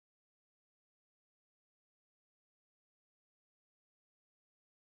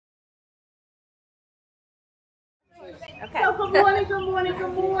Okay. So good morning, good morning,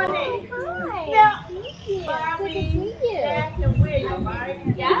 good morning. Hi. Now, Thank you. Good to Bobby, see you. Jack, and William,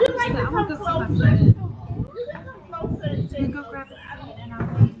 right? Yeah. Would you like to come closer? You can come closer and sit closer. I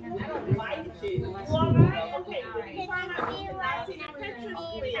don't bite you. You all right? Okay. If you find out you cannot see the pictures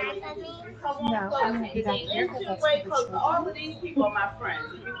clearly, come on closer. It's an inch way close. All of these people are my friends,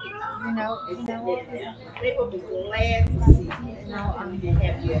 so you can come and sit near them. They will be glad to see you and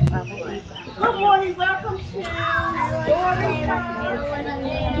have you as a friend. Good morning. Welcome to Storytime.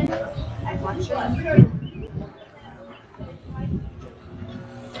 And I tell you what,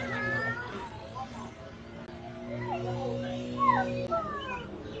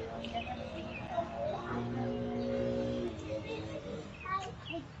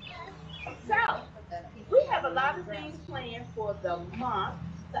 so we have a lot of things planned for the month.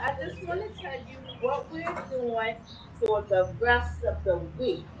 So I just want to tell you what we're doing for the rest of the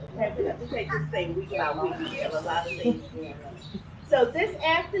week. Okay, we have to take this thing week by week. We have a lot of things going on. So this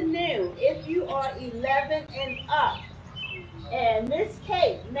afternoon, if you are 11 and up, and Miss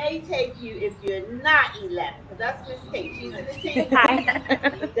Kate may take you if you're not 11, because that's Miss Kate. She's in the team Hi.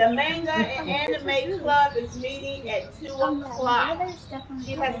 meeting. The Manga and Anime Club is meeting at 2 o'clock.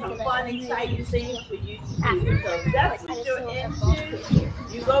 She has some fun, exciting things for you to do. So if that's what you're into,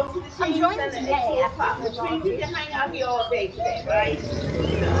 you go to the team center at 2 o'clock, which means you can hang out here all day today, right?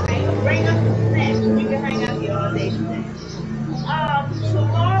 Bring us some snacks and you can hang out here all day today.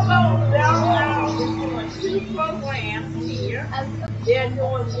 Tomorrow, Bell Now is doing two programs here. They're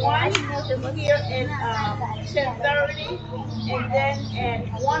doing one here at 10:30, and then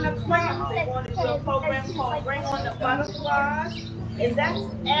at 1 o'clock they're going to do a program called Bring on the Butterflies, and that's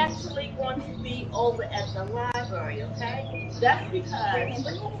actually going to be over at the library. Okay, that's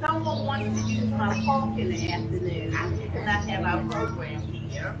because someone wants to use my park in the afternoon, and we cannot have our program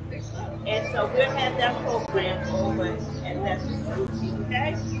here. And so we'll have that program over at that facility,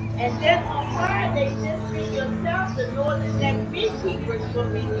 okay? And then on Friday, just be yourself. The Northern Neck Beekeeper is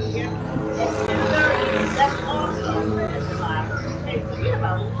going to be here at 10:30, and that's also at the library, okay? So we have a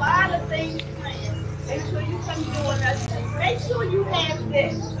lot of things planned. Make sure you come join us. Make sure you have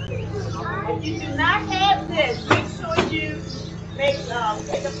this. If you do not have this, make sure you take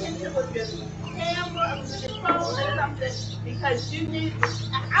a picture with your camera, with your phone or something, because you need.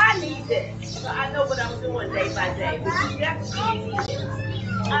 I need this, so I know what I'm doing day by day. But you definitely need it.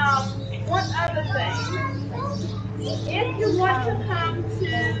 One other thing, if you want to come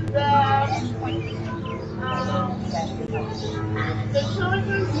to um the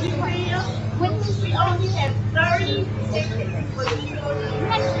children's museum, we only have 30 tickets for the children's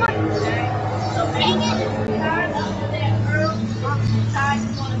museum, okay? So make sure that you sign up for that early if you decide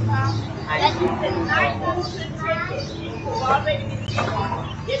you want to come. If you did not use your ticket and you have already been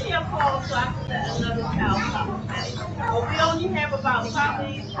ticket, give me a call so I can let another child come, okay? But we only have about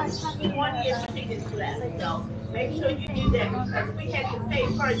probably 20-ish tickets left. So make sure you do that because we had to pay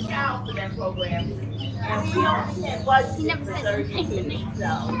per child for that program and we only had budgeted for 30 kids. So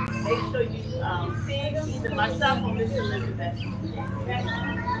make sure you see either myself or Miss Elizabeth to do that. Okay?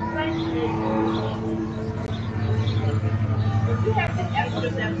 All right. If you have the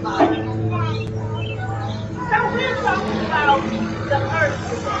extras, that's fine. So we're talking about the earth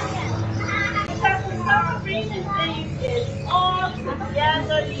today because the summer reading theme is all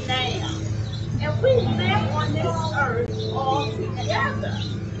together now. And we live on this earth all together.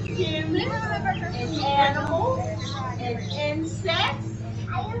 Humans and animals and insects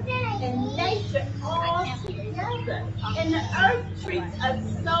and nature all together. And the earth treats us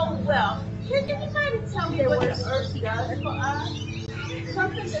so well. Can anybody tell me what the earth does for us?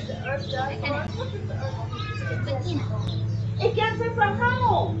 Something that the earth does for us? What does the earth do? It gives us a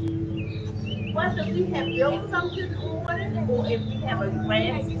home. Whether we have built something on it or if we have a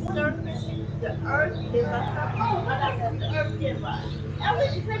grassy surface, the earth gives us a home. What else does the earth give us? Ellie,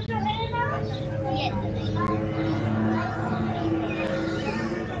 you take your hand out?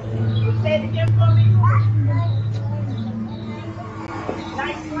 Say it again for me.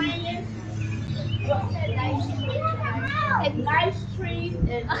 Nice land. What? Nice trees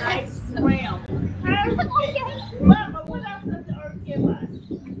and nice ground. Perfect. What else does the earth give us?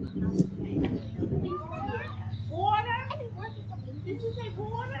 Water? Did you say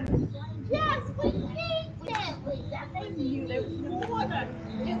water? Yes, we need that. We definitely need water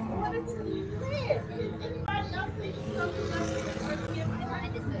in order to live. Can anybody else think of something else that the earth gives us?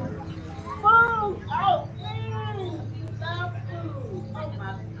 Food. Oh, we love food. Oh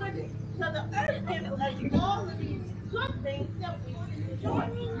my goodness. So the earth gives us all of these good things that we can enjoy.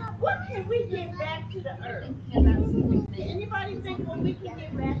 What can we give back to the earth? Can anybody think what we can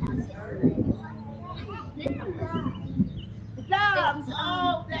give back to the earth? Love.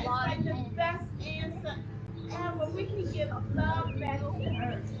 Oh, that's right. The best answer ever. We can give love back to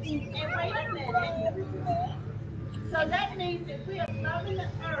earth. And wait a minute. So that means if we are loving the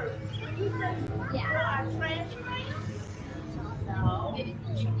earth, do we just throw our trash around? No.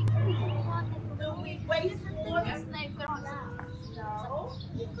 Do we waste water? No.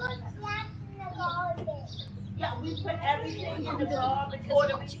 Yeah, we put everything in the garbage or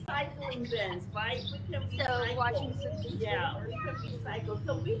the recycling bins, right? We can recycle. Yeah, we can recycle.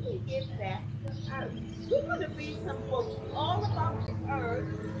 So we can give back to earth. We're going to read some books all about the earth.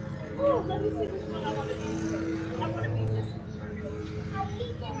 Oh, let me see which one I want to read first. I want to read this one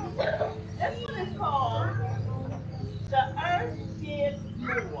first. This one is called The Earth Gives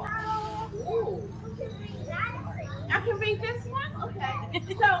More. Ooh. I can read this one? Okay.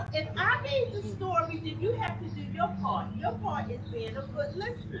 So if I read the story, then you have to do your part. Your part is being a good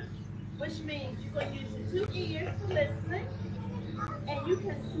listener, which means you're going to use your two ears for listening and you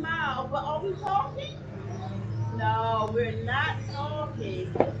can smile. But are we talking? No, we're not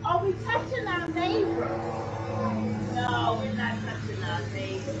talking. Are we touching our neighbor? No, we're not touching our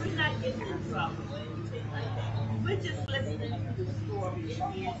neighbor. We're not getting in trouble or anything like that. We're just listening to the story and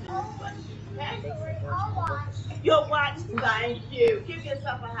answering the question, okay? You'll watch. Thank you. Give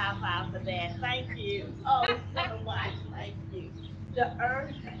yourself a high five for that. Thank you. Oh, you're going to watch. Thank you. The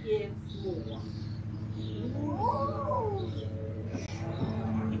earth gives more.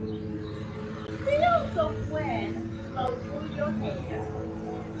 Feel the wind blow through your hair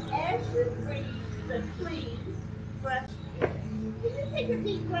as you breathe the clean, fresh air. Can you take a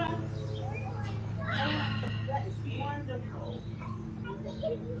deep breath? That is wonderful.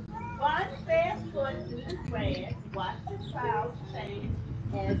 Run barefoot through the grass. Watch the clouds change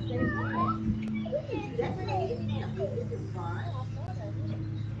as they pass. We can do that today, can't we? We can run.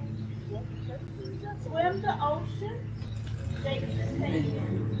 Swim the ocean. Shake the sand.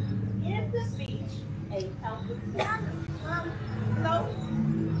 Give the beach a helping hand. Float,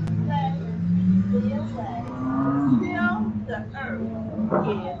 play, stay away. Still, the earth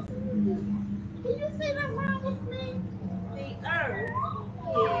gives more. Can you say that line with me? The earth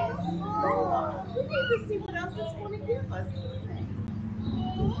gives more. We need to see what else it's going to give us today.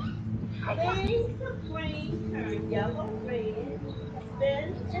 Leaves of green turn yellow red, spin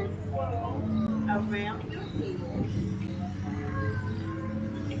and swirl around your head.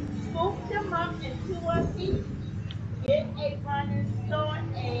 Scoop them up into a heap. Get a running start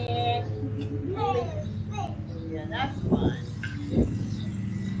and leap. Yeah, that's fun.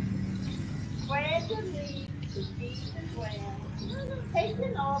 Spread the leaves to feed the ground,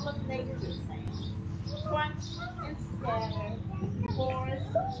 taking all of nature's sounds. Crunch and scatter, chorus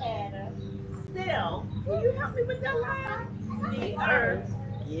chatter. Still, can you help me with that line? The earth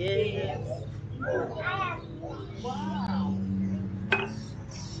gives more. Wow.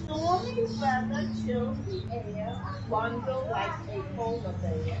 Stormy weather chills the air, bundle like a polar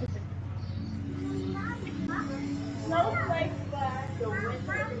bear. Snowflakes ride the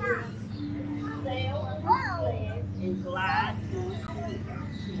winter breeze, sail unplanned and glide through the air.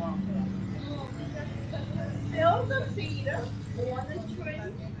 Still the feeder on the tree,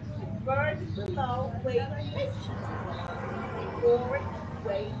 birds below wait patiently. Forage,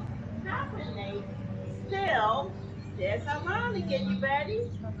 wait, hibernate. Still, there's our line again. You ready?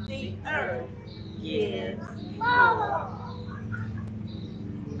 The earth gives more.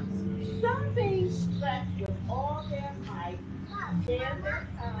 Some beings stretch with all their might, share their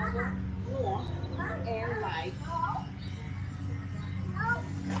power, warmth, and light.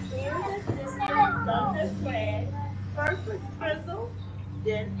 Hear the distant thunder crash, first a drizzle,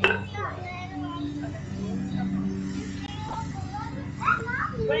 then a splash.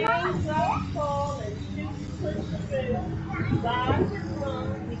 Raindrops fall and shoots push through, rise and bloom,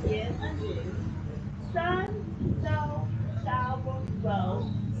 begin anew. Sun, snow, shower, grow,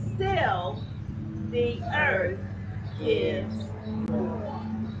 still the earth gives more.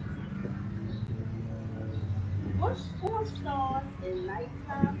 Bush for stars in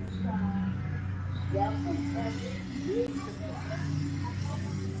nighttime shine, welcome every new surprise.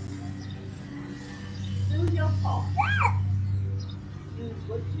 Do your part, use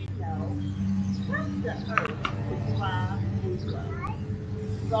what you know, help the earth to thrive and grow.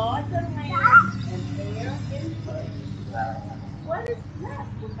 Guard the land and air input. What is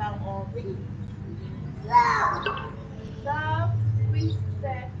left without all these? Love,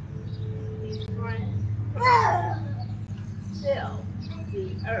 respect, befriend, protect. Still, the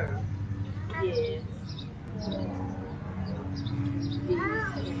earth gives more. The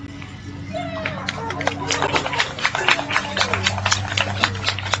end. Yeah, that was wonderful.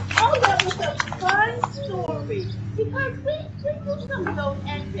 Oh, that was a fun some of those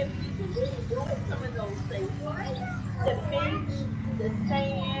activities, and we enjoy some of those things, right? The beach, the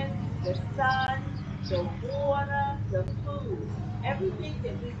sand, the sun, the water, the food, everything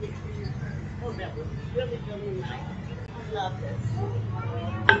that we get from the earth. Oh, that was really, really nice. I love this.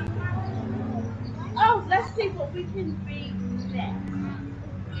 Oh, let's see what we can read next.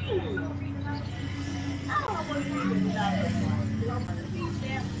 Hmm. Oh, I want to read another one. Do I want to read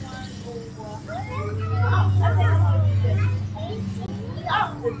that one or? Oh, I think I want to read this one. Oh,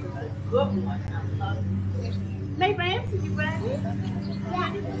 this is a good one. I love this. May Ramsey, you ready? You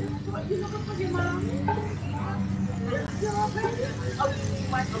ready for this story? You looking for your mommy? You all ready? Oh, you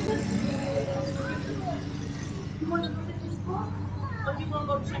want? Okay. You want to look at this book, or you want to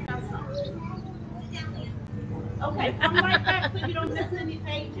go check out something? Okay, come right back so you don't miss any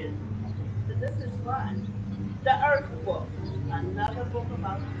pages. So this is fun. The Earth book, another book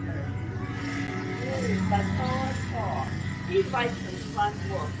about the Earth. By Todd Paul. He writes some fun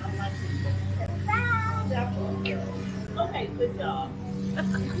books. I like his books. Several. Okay, good job.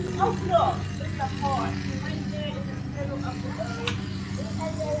 Oh, look, it's a heart right there in the middle of the Earth.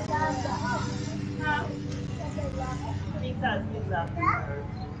 Huh? Because we love the Earth.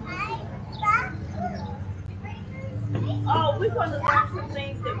 Oh, we're going to learn some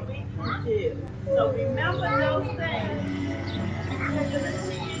things that we can do. So remember those things. Okay, let's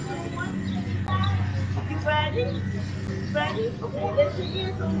see you on. You ready? Ready? Okay, let your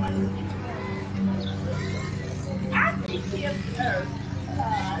ears on one thing. I take care of the earth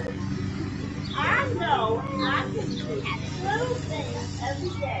because I know I can do little things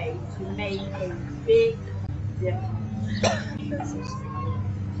every day to make a big difference.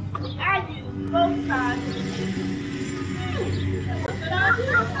 I use both sides of the what did I do?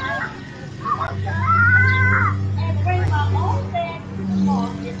 And bring my own bag to the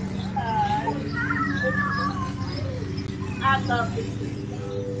market because I love the trees.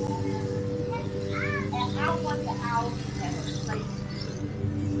 And I want the owls to have a place to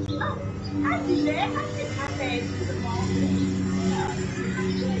live. Oh, I do that. I take my bag to the market. Yeah.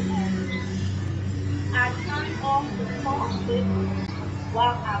 I turn off the faucet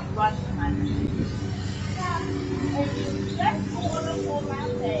while I brush my teeth. Yeah. And use less water for my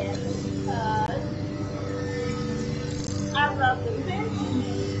bath because I love the fish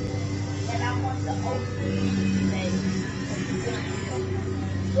and I want the ocean to stay clean.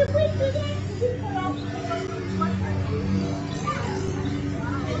 Did we do that? Did we put off the water?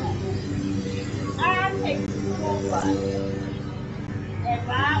 I take the school bus and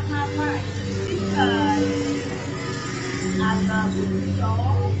ride my bike because I love the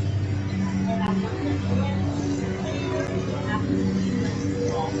stars and I want the air to be clear and I can see much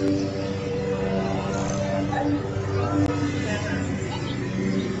longer.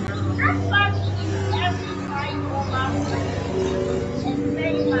 I try to keep every light on my face and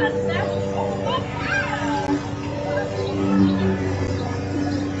stay my left over because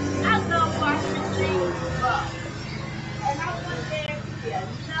I love watching things grow. And I want there to be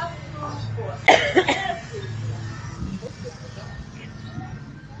enough room for everything.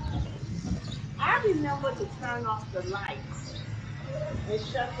 I remember to turn off the lights and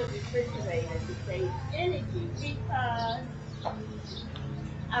shut the refrigerator to save energy because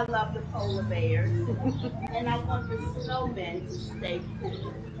I love the polar bears and I want the snowmen to stay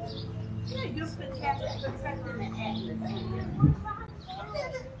cool. Yeah, you're protecting the atmosphere.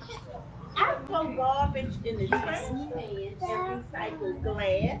 I throw garbage in the trash can and recycle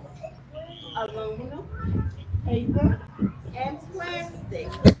glass, aluminum, paper, and plastic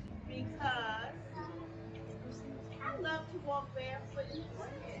because I love to walk barefoot in the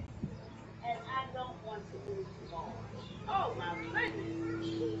grass and I don't want to move to Mars. Oh my goodness.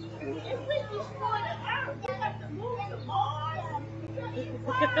 If we destroy the earth, we have to move to Mars.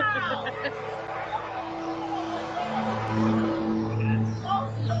 Wow.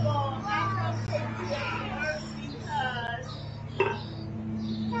 Most of all, I love taking care of the earth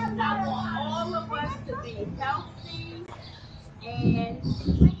because I want all of us to be healthy and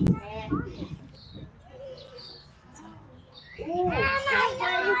happy. Ooh, some ways I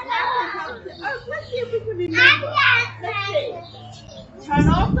can help the earth. Let's see if we can remember. Let's see. Turn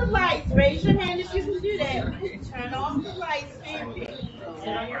off the lights. Raise your hand if you can do that. We can turn off the lights, baby.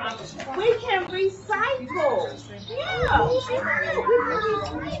 We can recycle. Yeah, we can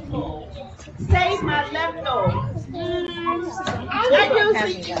recycle. Save my leftovers. I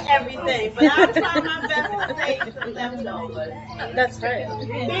usually eat everything, but I'll try my best to save some leftovers. That's right.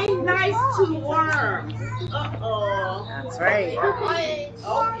 Be nice to worms. Uh-oh. That's right. Okay,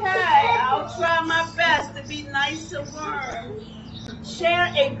 I'll try my best to be nice to worms. Share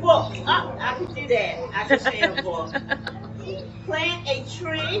a book. Oh, I can do that. I can share a book. Plant a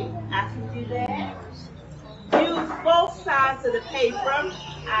tree. I can do that. Use both sides of the paper.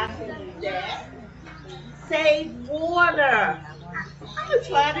 I can do that. Save water. I'm gonna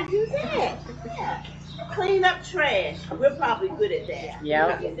try to do that. Yeah. Clean up trash. We're probably good at that.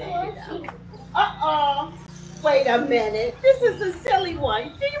 Yep. Uh-oh. Wait a minute. This is a silly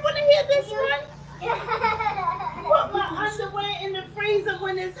one. Do you want to hear this one? Put my underwear in the freezer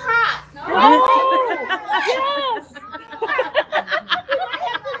when it's hot. Oh, Yes. Did I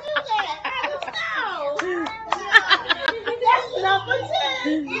have to do that? I don't know. That's number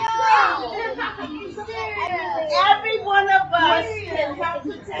 10. Every one of us can help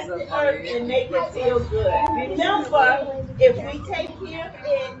protect the earth and make it feel good. Remember, if we take care of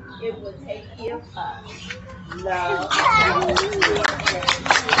it, it will take care of us. Love.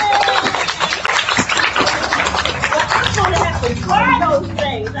 Well, I'm going to have to try those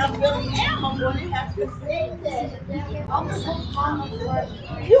things. I really am. I'm going to have to say that.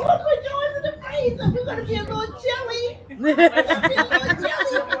 You will put yours in the freezer. We're going to be a little chilly. We're going to be a little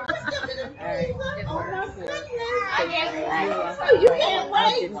chilly. Put them in the freezer. Oh, my goodness. Oh, you can't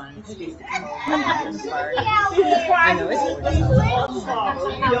wait. You can try to do tomorrow.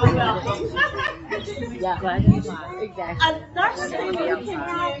 You're welcome. exactly. Another thing we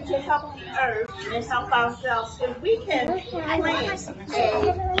can do to help the earth and help ourselves is we can plant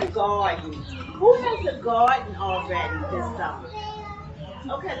a garden. Who has a garden already this summer?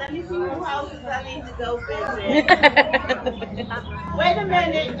 Okay, let me see who houses I need to go visit. Wait a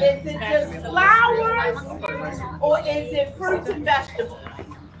minute, is it just flowers or is it fruits and vegetables?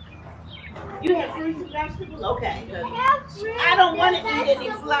 You have fruits and vegetables? Okay, good. I don't want to eat any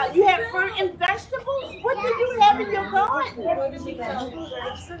flowers. You have fruit and vegetables? What do you have in your garden?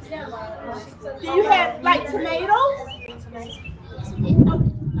 Do you have like tomatoes? Oh,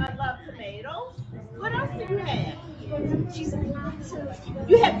 I love tomatoes. What else do you have?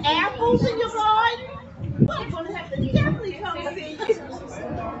 You have apples in your garden? Well, I'm going to have to definitely come see you.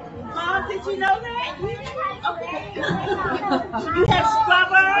 Mom, did you know that? Okay. You have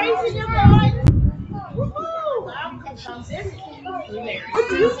strawberries in your garden? Woohoo! I'm going to come visit you. What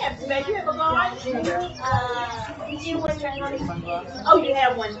do you have today? You have a garden? Oh, you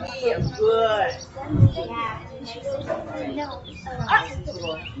have one here. Good.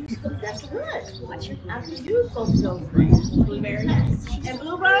 That's good. I can use both of those things. Blueberries. And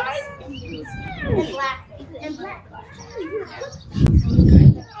blueberries? And black.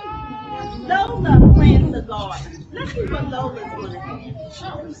 Lola plants a garden. Let's see what Lola's going to have.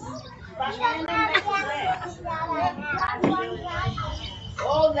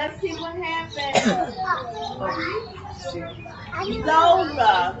 Oh, let's see what happens.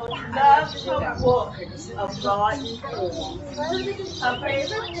 Lola loves her book of garden poems. Her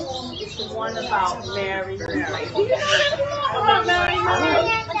favorite poem is the one about Mary. Do you know that poem about Mary?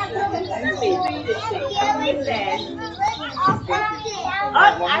 Let me read it to you. It says, I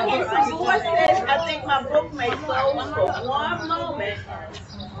hear some voices. I think my book may close for one moment.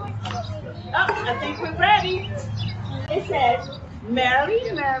 Oh, I think we're ready. It says, Mary,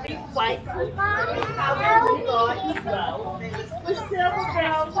 Mary, white foot, how does the garden grow? With silver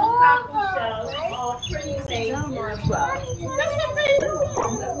bells and copper shells, all pretty things in a row. That's my favorite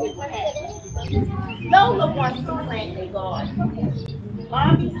poem. Let's see what happens. Lola wants to plant a garden.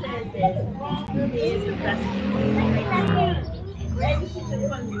 Mommy says there's room. Here's the recipe. Maybe she just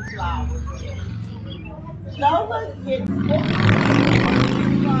want to do flowers. Lola gets books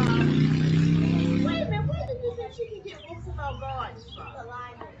from. Wait a minute, where did you say she can get books about gardens from? The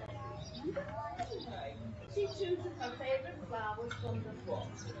library. She chooses her favorite flowers from the book.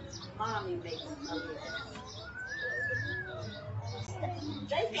 Mommy makes a list.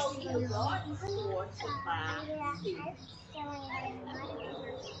 They go to the garden store to buy seeds.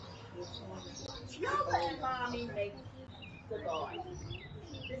 Lola and Mommy make the garden.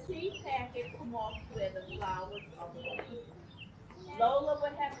 The seed packets mark where the flowers are planted. Lola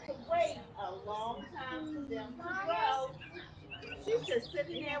would have to wait a long time for them to grow. She's just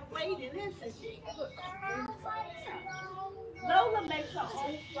sitting there waiting, isn't she? Lola makes her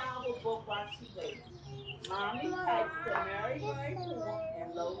own flower book while she waits. Mommy types the Mary Mary poem and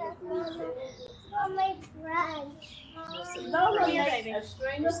Lola glues it in. Lola makes a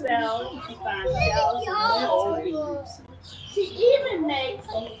string of bells. She finds shells and small leaves. She even makes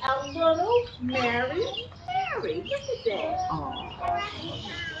a little Mary Mary. Look at that.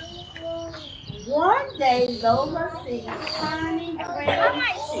 One day Lola sees tiny green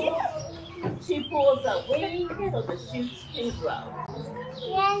shoots. She pulls up weeds so the shoots can grow.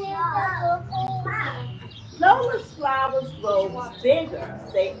 Lola Lola's flowers grow bigger.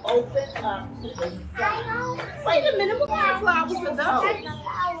 They open up to the sun. Wait a minute, what kind of flowers are those?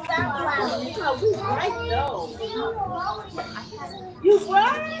 Oh, we like those. You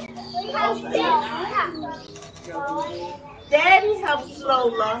what? Okay, nice. Daddy helps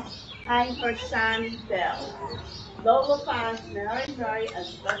Lola hang her shiny bell. Lola finds Mary a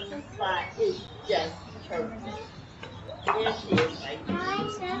special spot is just perfect. There she is right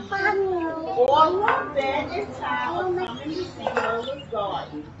there. Orla, Ben, and Child are coming to see Lola's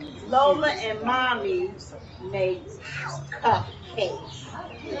garden. Lola and Mommy make cupcakes.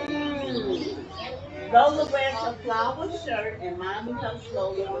 Mm. Lola wears her flower shirt and Mommy helps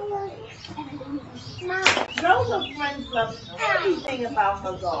Lola with her hair. Lola friends love everything about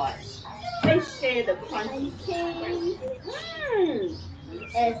her garden. They share the crunchy tea,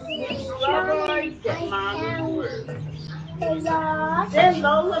 and sweet strawberries that Mommy grew. Then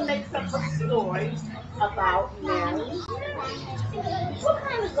Lola makes up a story about Mary. What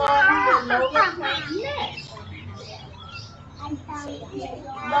kind of garden will Lola plant next?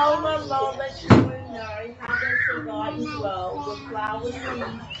 Lola, Mary, how does your garden grow with flowers,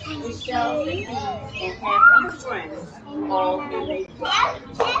 seeds, with shells and bees, and happy friends all in a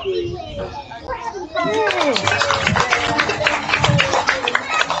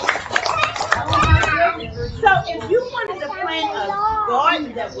So if you wanted to plant a garden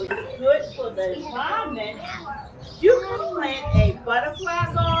that was good for the environment, you could plant a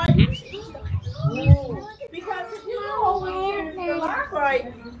butterfly garden. Ooh. Because if you go over to the library,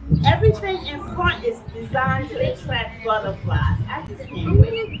 everything in front is designed to attract butterflies. I just can't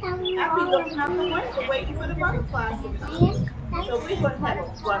wait. I'll be looking out the window waiting for the butterflies to come. So we're going to have a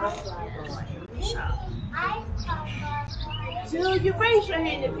butterfly garden. Yeah. Do you raise your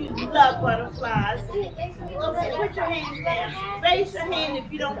hand if you love butterflies? Okay, put your hands down. Raise your hand if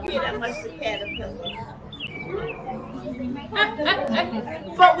you don't care that much for caterpillars.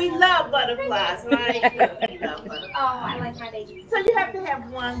 But we love butterflies, right? Good. We love butterflies. Oh, I like how they do. So you have to have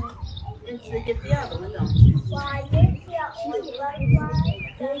one to get the other one, don't you? Well, I did see all the butterflies.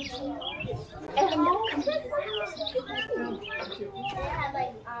 At home? They had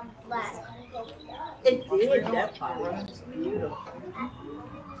like black. It did, definitely. Beautiful.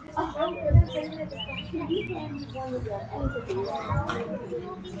 I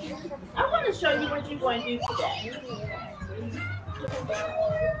want to show you what you're going to do today.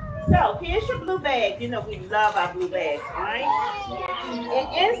 So here's your blue bag. You know we love our blue bags, right? And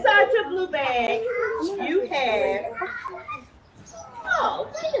inside your blue bag, you have. Oh,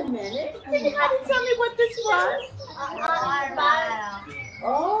 wait a minute. Anybody tell me what this was?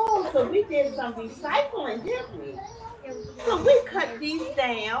 Oh, so we did some recycling, didn't we? So we cut these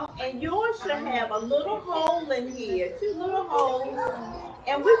down, and yours should have a little hole in here, two little holes,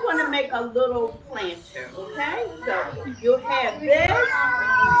 and we're going to make a little planter, okay? So you'll have this,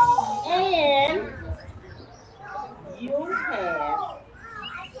 and you'll have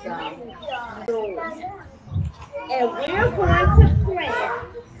some roots. And we're going to plant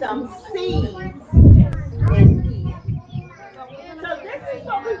some seeds in here. So this is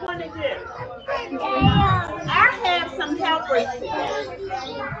what we're going to do. I have some helpers today.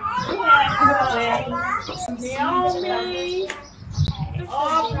 We have Naomi,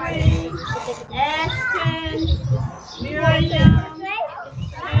 Aubrey, Ashton, Miriam,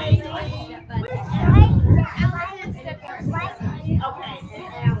 Katie. Okay,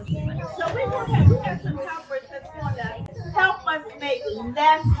 and Allison. So we have some helpers that's going to help us make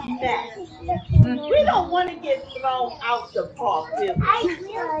less mess. We don't want to get thrown out the park, do we?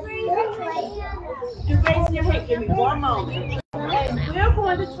 You raise your hand. Give me one moment. And we're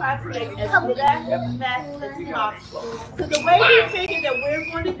going to try to make as less mess as possible. So the way we figure that we're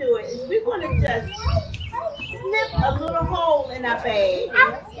going to do it is we're going to just snip a little hole in our bag,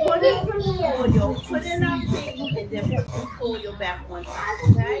 put in some soil, put in our seeds, and then put some soil back on top,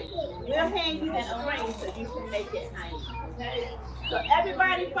 okay? We'll hand you the string so you can make it hang, okay? So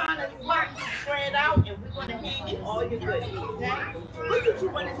everybody find a spot to spread out, and we're going to hand you all your goodies, okay? What did you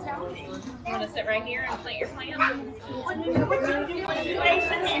want to tell me? You want to sit right here and plant your plants? What did you raise your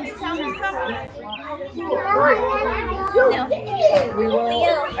hand and tell me something? You did. We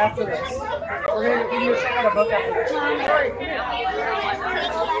will after this. We're gonna check out a book after this. Sorry,